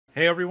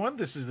Hey everyone,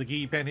 this is the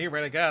Geeky Panda here,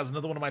 right guys,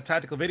 another one of my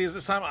tactical videos.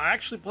 This time I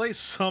actually play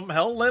some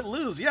Hell Let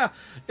Loose. Yeah,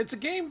 it's a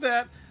game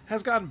that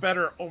has gotten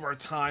better over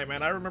time,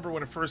 and I remember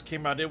when it first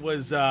came out, it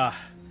was, yeah,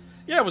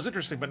 it was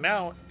interesting, but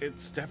now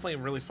it's definitely a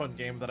really fun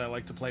game that I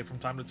like to play from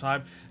time to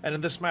time. And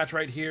in this match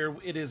right here,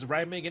 it is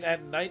Rhyming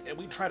at night, and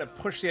we try to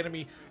push the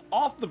enemy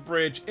off the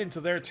bridge into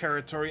their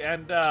territory,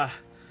 and, yeah,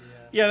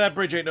 that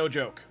bridge ain't no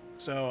joke.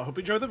 So I hope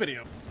you enjoy the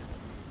video.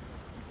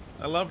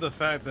 I love the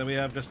fact that we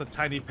have just a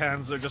tiny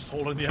panzer just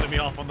holding the enemy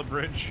off on the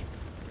bridge.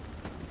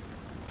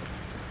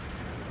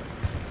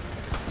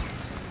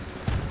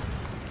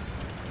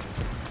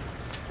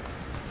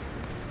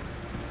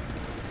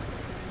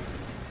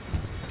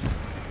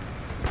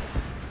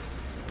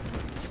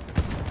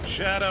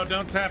 Shadow,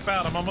 don't tap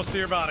out. I'm almost to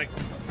your body.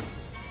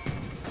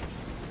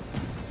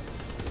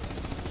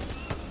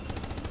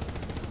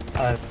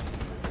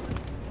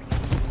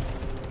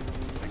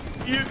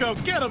 You go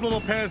get him,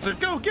 little panzer.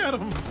 Go get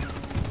him.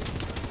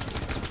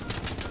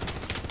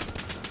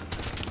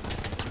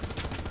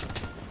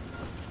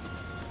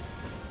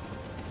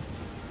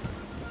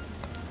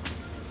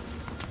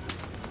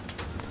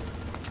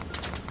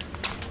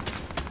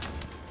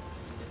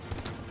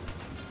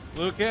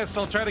 Lucas,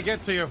 I'll try to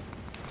get to you.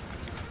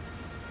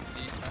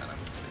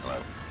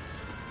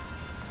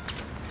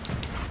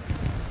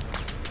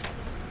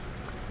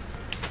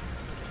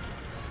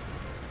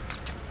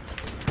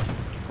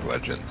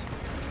 Legend.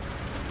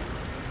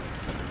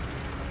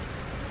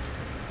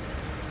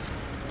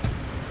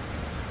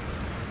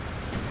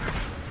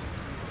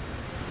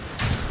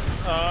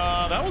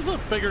 That was a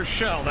bigger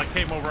shell that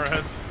came over our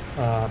heads.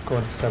 I'm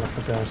going to set up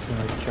a garrison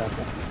in the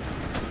chapel.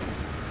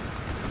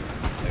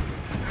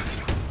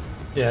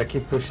 Yeah,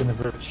 keep pushing the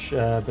bridge,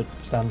 but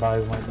stand by,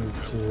 we might need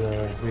to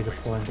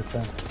redeploy and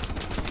defend.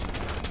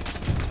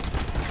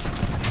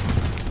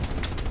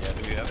 Yeah,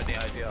 do you have any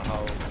idea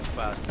how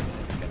fast we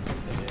can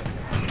move the air?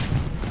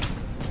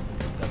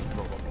 That's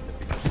probably the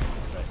biggest one,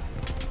 right?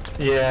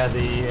 Yeah,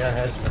 the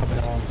airheads are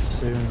coming on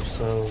soon,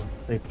 so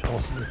they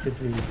possibly could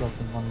be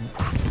dropping on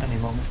any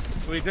moment.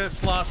 We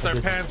just lost our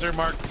Panzer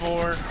Mark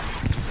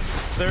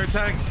IV. Their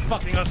tank's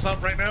fucking us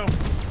up right now.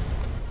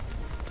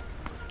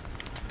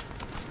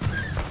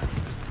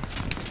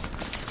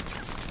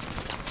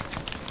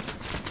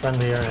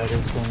 Friendly airhead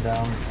is going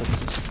down, but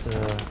just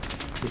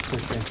keep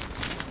pushing.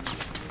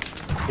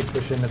 Keep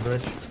pushing the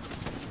bridge.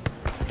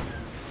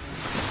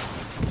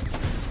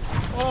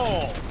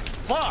 Oh,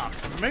 fuck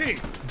me!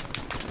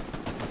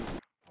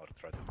 Or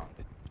try to hunt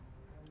it.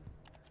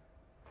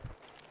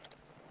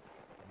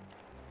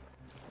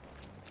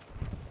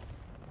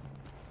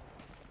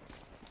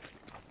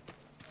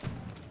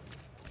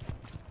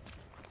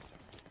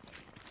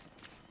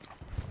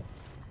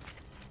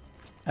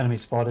 Enemy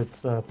spotted,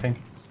 pink.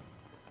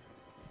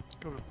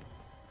 Go.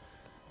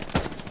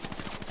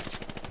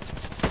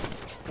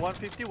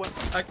 151.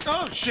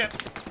 Oh shit!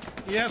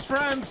 He has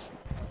friends!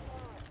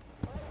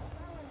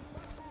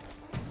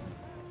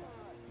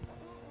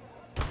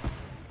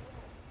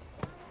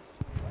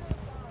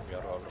 We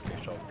are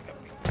already short,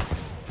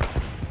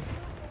 Captain.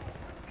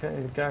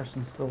 Okay, the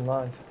garrison's still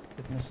alive.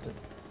 They've missed it.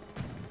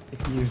 You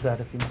can use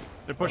that if you...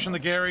 They're pushing the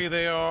Gary.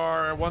 They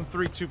are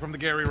 132 from the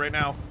Gary right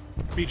now.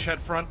 Beachhead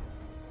front.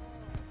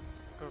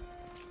 Go.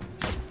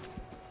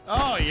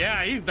 Oh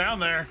yeah, he's down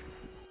there.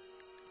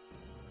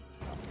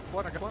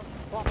 One, I got one.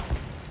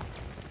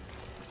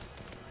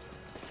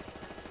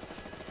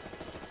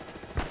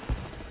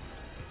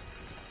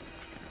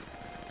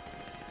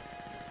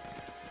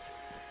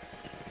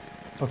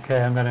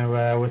 Okay, I'm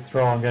gonna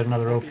withdraw and get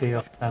another OP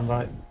up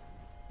standby.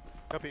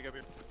 Copy.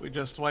 We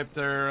just wiped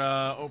their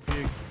OP.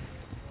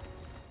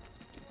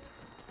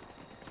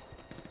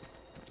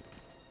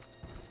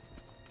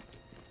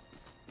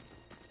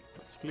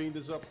 Let's clean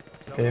this up.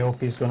 Okay,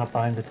 OP's going up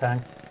behind the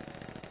tank.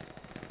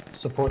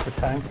 Support the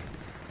tank.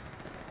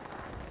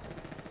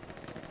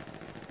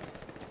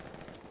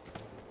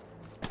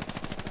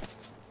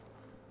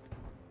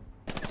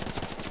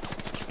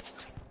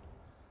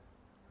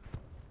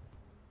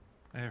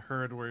 I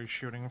heard where he's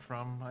shooting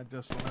from. I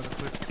just don't have a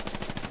quick.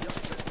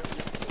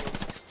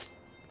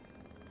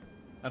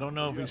 I don't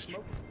know if he's.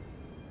 Smoke?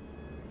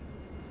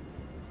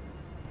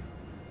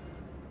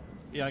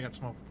 Yeah, I got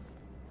smoke.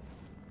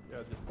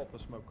 Yeah, just pop the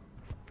smoke.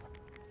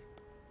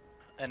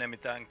 Enemy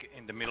tank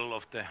in the middle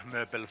of the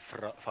Möbel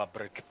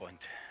fabric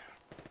point.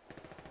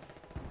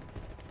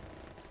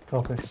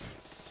 Copy.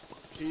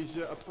 He's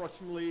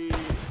approximately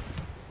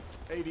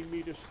 80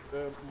 meters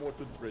more to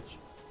the bridge.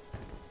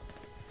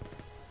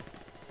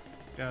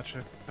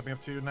 Gotcha. Coming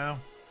up to you now.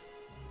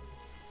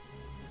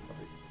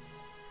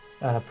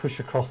 Push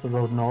across the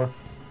road north.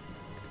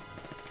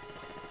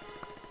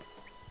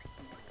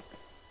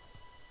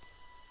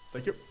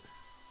 Thank you.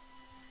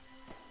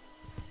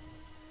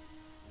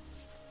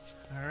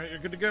 Alright, you're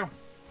good to go.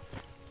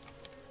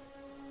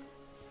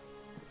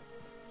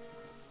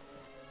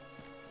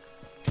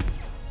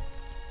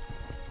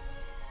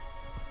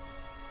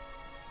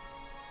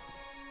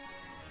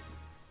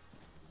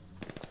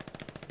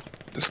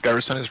 This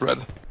garrison is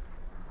red.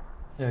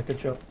 Yeah, good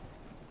job.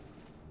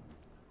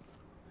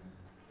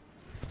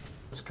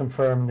 Let's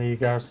confirm the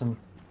garrison.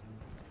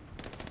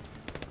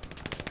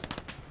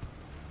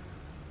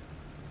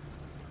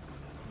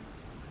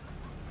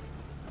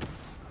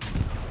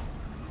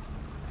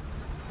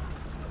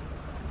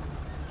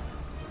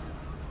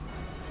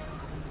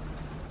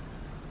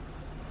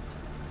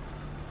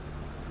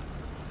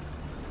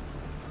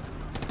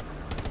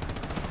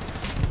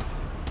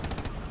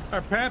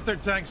 Our Panther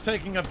tank's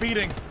taking a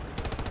beating.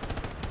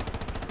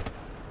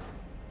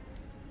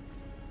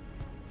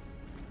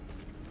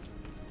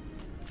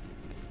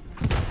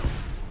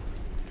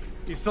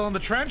 He's still in the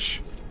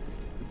trench?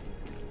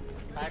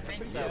 I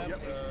think so. Yep.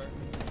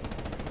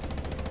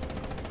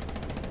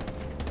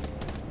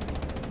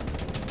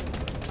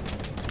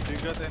 Do you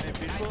got any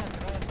people?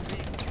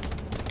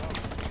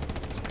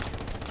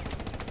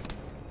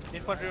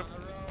 Infantry.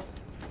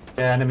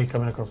 Yeah, enemy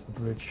coming across the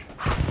bridge.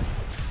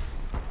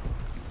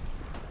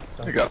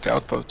 I got the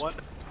outpost. One.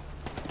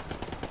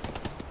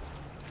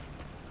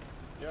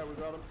 Yeah, we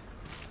got him.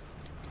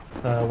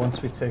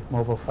 Once we take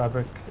mobile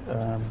fabric,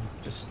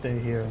 just stay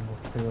here and we'll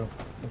clear up.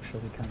 Make sure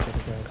we can't get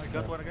the guys. I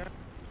got one again.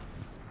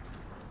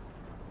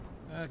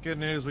 Good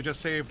news, we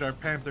just saved our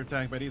Panther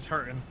tank, but he's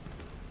hurting.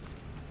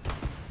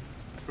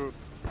 True.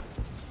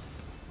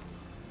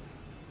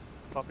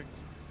 Popping.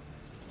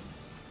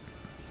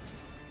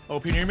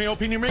 OP near me,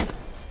 OP near me!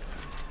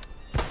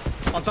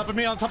 On top of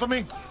me, on top of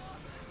me!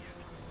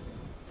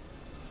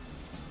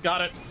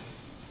 Got it.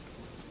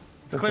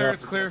 It's Good clear, job.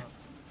 it's clear.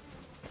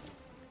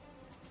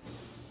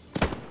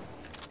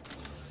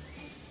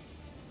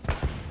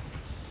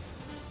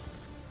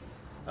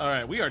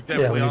 Alright, we are Yeah,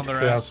 definitely we need on to their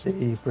clear out ass. the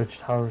bridge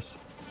towers.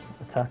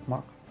 Attack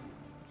mark.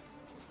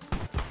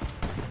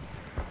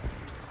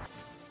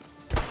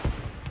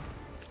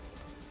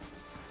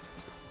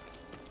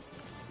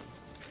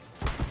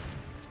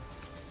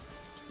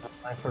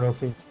 For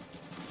OP. I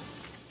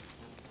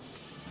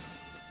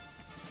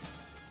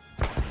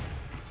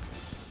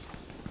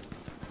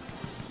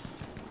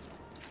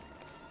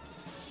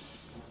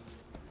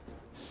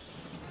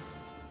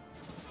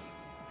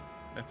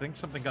think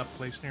something got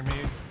placed near me,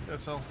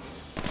 SL.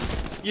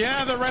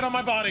 Yeah, they're right on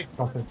my body!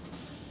 Copy.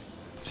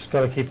 Just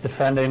gotta keep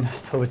defending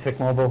until we take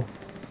mobile.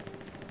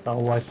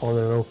 That'll wipe all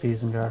their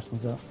OPs and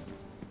garrisons out.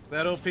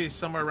 That OP is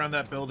somewhere around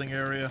that building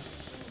area.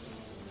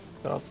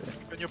 Copy.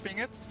 Can you ping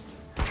it?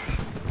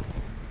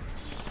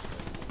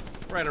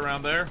 Right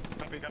around there.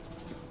 Copy, yeah.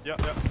 Yeah,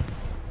 yeah.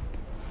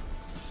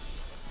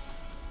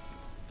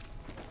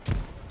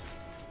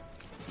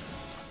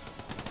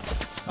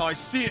 Oh, I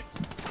see it!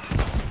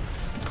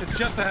 It's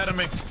just ahead of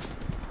me.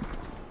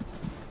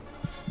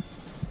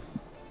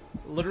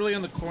 Literally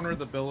in the corner of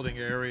the building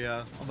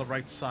area, on the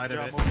right side of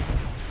Yeah, it. moving.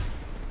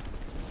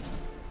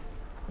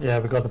 Yeah,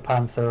 we got the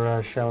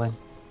Panther shelling.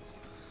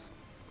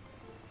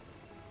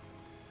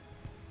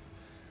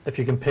 If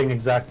you can ping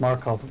exact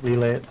mark, I'll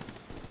relay it.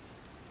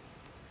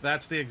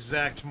 That's the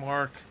exact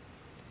mark.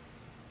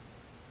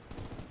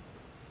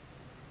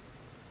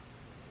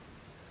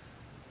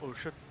 Oh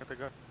shit, got a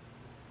gun.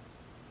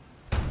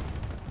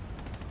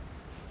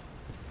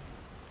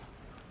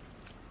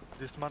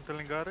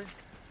 Dismantling Gary?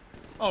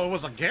 Oh, it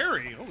was a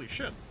Gary. Holy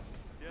shit.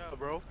 Yeah,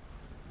 bro.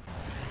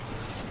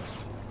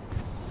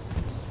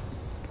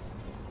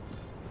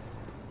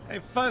 Hey,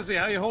 Fuzzy,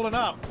 how you holding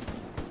up?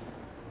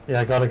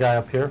 Yeah, I got a guy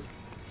up here.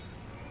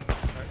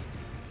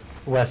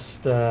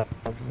 West,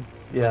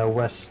 yeah,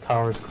 west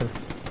tower's clear.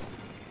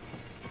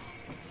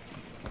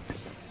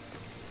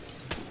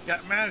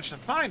 Managed to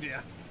find you.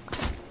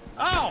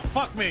 Oh,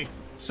 fuck me.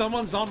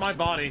 Someone's on my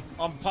body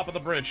on the top of the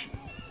bridge.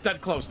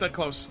 Dead close, dead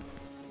close.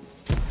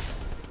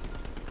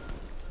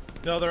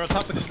 No, they're on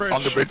top of the bridge.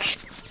 On the bridge.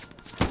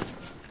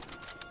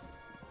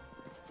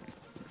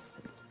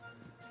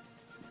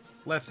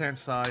 Left-hand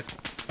side.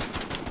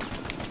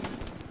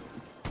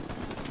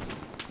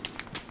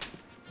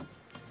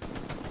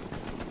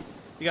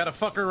 You got a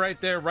fucker right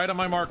there, right on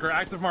my marker,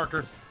 active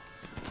marker.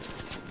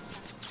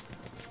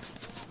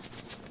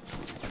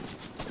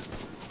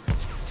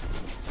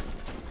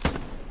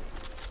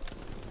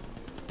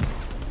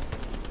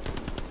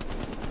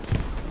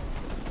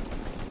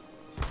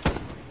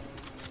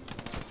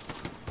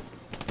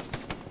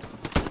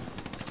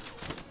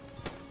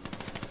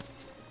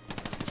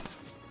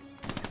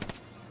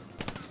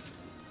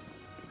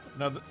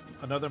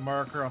 Another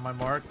marker on my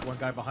mark. One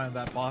guy behind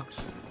that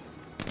box.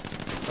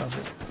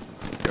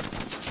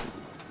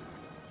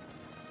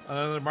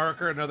 Another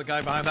marker. Another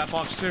guy behind that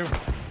box too.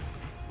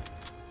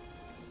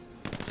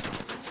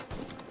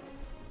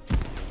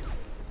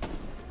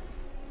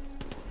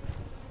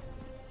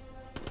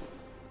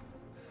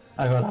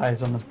 I got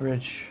eyes on the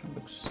bridge.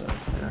 Looks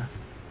clear.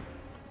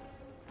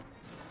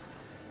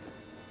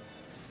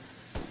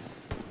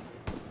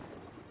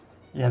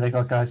 Yeah, they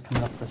got guys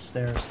coming up the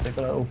stairs. They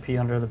got an OP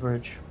under the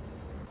bridge.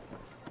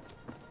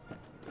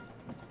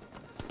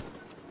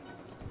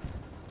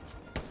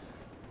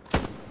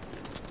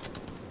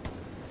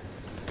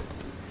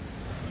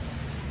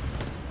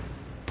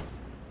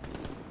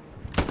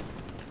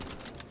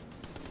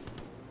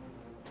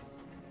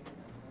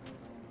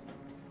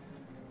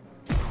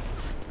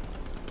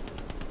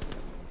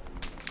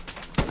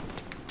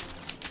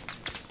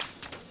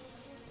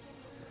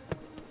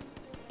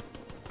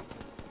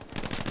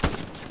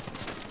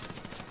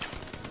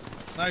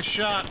 Nice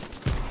shot.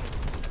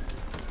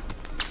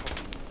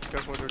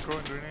 Careful, they're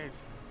throwing grenades.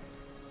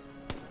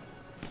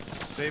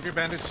 Save your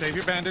bandage, save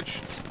your bandage.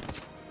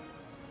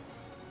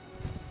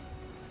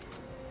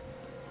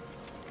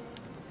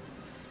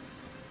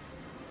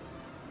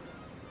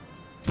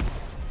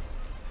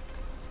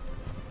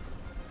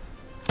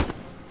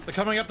 They're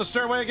coming up the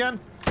stairway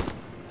again.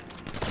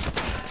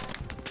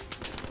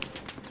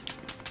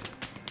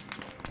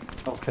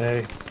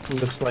 Okay,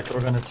 looks like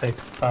we're gonna take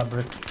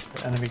fabric.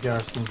 The enemy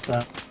garrison's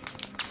that.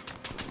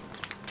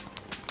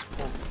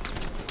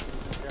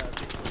 Yeah, I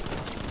think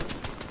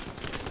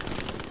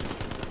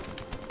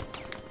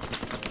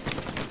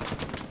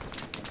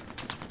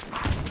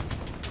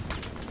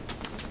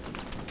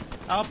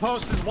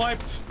Outpost is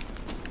wiped.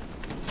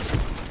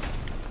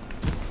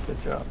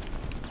 Good job.